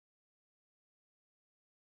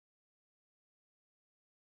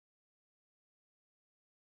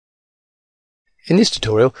In this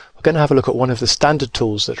tutorial, we're going to have a look at one of the standard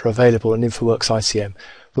tools that are available in InfoWorks ICM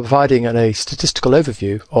for providing a statistical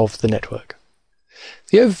overview of the network.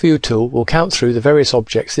 The overview tool will count through the various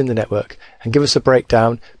objects in the network and give us a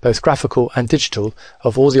breakdown, both graphical and digital,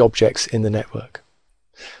 of all the objects in the network.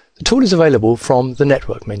 The tool is available from the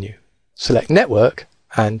Network menu. Select Network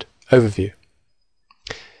and Overview.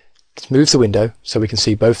 Let's move the window so we can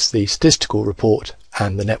see both the statistical report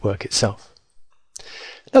and the network itself.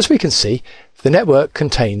 As we can see, the network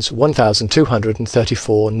contains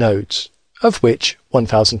 1,234 nodes, of which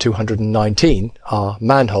 1,219 are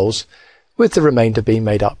manholes, with the remainder being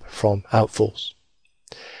made up from outfalls.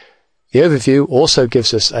 The overview also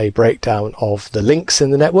gives us a breakdown of the links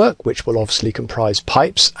in the network, which will obviously comprise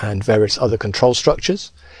pipes and various other control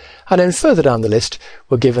structures. And then further down the list,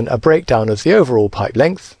 we're given a breakdown of the overall pipe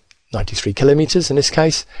length, 93 kilometers in this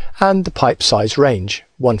case, and the pipe size range,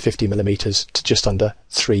 150 millimeters to just under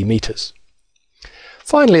 3 meters.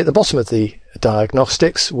 Finally, at the bottom of the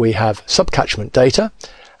diagnostics, we have subcatchment data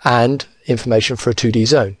and information for a 2D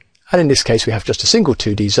zone. And in this case, we have just a single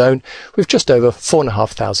 2D zone with just over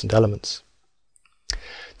 4,500 elements.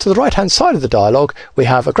 To the right-hand side of the dialog, we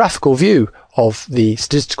have a graphical view of the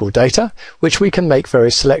statistical data, which we can make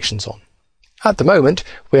various selections on. At the moment,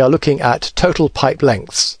 we are looking at total pipe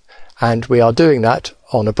lengths, and we are doing that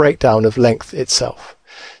on a breakdown of length itself.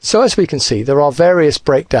 So as we can see, there are various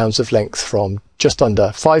breakdowns of length from just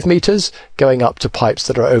under 5 meters going up to pipes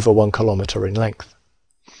that are over 1 kilometer in length.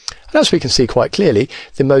 And as we can see quite clearly,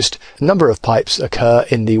 the most number of pipes occur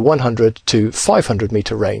in the 100 to 500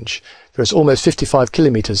 meter range. There's almost 55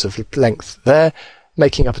 kilometers of length there,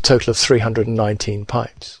 making up a total of 319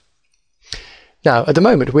 pipes. Now, at the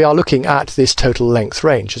moment, we are looking at this total length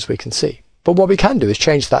range, as we can see. But what we can do is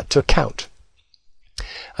change that to count.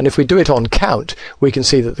 And if we do it on count, we can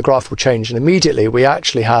see that the graph will change, and immediately we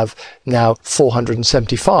actually have now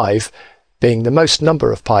 475 being the most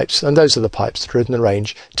number of pipes, and those are the pipes that are in the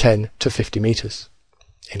range 10 to 50 meters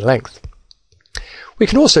in length. We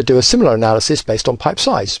can also do a similar analysis based on pipe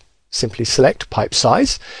size. Simply select pipe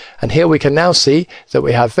size, and here we can now see that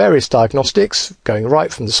we have various diagnostics going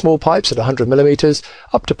right from the small pipes at 100 millimeters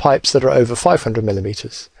up to pipes that are over 500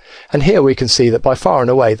 millimeters. And here we can see that by far and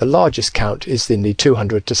away the largest count is in the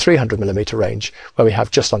 200 to 300 millimeter range, where we have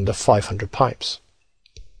just under 500 pipes.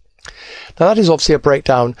 Now that is obviously a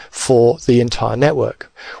breakdown for the entire network.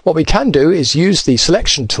 What we can do is use the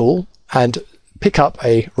selection tool and pick up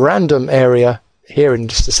a random area here in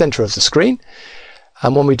just the center of the screen.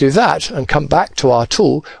 And when we do that and come back to our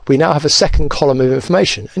tool, we now have a second column of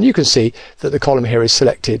information. And you can see that the column here is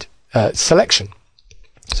selected selection.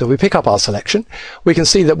 So if we pick up our selection, we can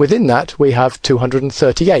see that within that we have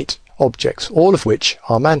 238 objects, all of which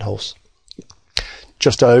are manholes.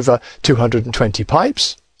 Just over 220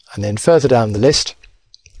 pipes, and then further down the list,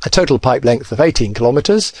 a total pipe length of 18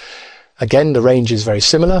 kilometers. Again, the range is very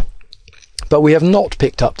similar, but we have not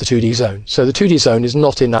picked up the 2D zone. So the 2D zone is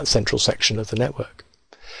not in that central section of the network.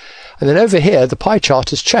 And then over here, the pie chart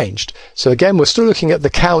has changed. So again, we're still looking at the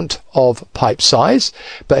count of pipe size,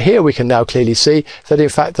 but here we can now clearly see that in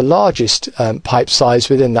fact the largest pipe size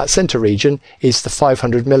within that center region is the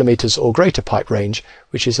 500 millimeters or greater pipe range,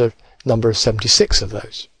 which is a number of 76 of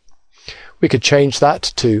those. We could change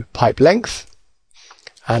that to pipe length,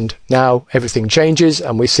 and now everything changes,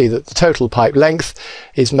 and we see that the total pipe length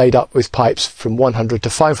is made up with pipes from 100 to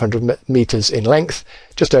 500 meters in length,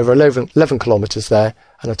 just over 11 kilometers there,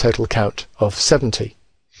 and a total count of 70.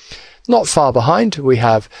 Not far behind, we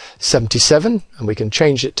have 77, and we can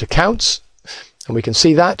change it to counts, and we can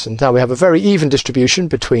see that, and now we have a very even distribution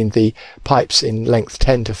between the pipes in length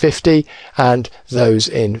 10 to 50 and those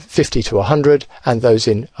in 50 to 100 and those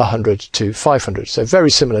in 100 to 500. So very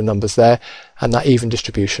similar numbers there, and that even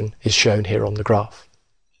distribution is shown here on the graph.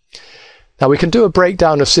 Now we can do a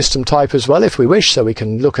breakdown of system type as well if we wish, so we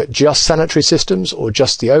can look at just sanitary systems or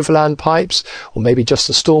just the overland pipes or maybe just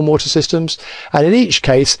the stormwater systems, and in each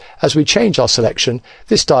case as we change our selection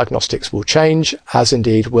this diagnostics will change, as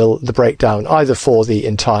indeed will the breakdown either for the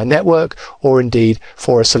entire network or indeed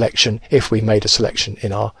for a selection if we made a selection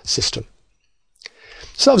in our system.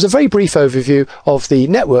 So that was a very brief overview of the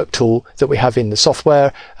network tool that we have in the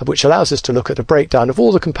software, which allows us to look at a breakdown of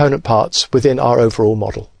all the component parts within our overall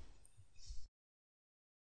model.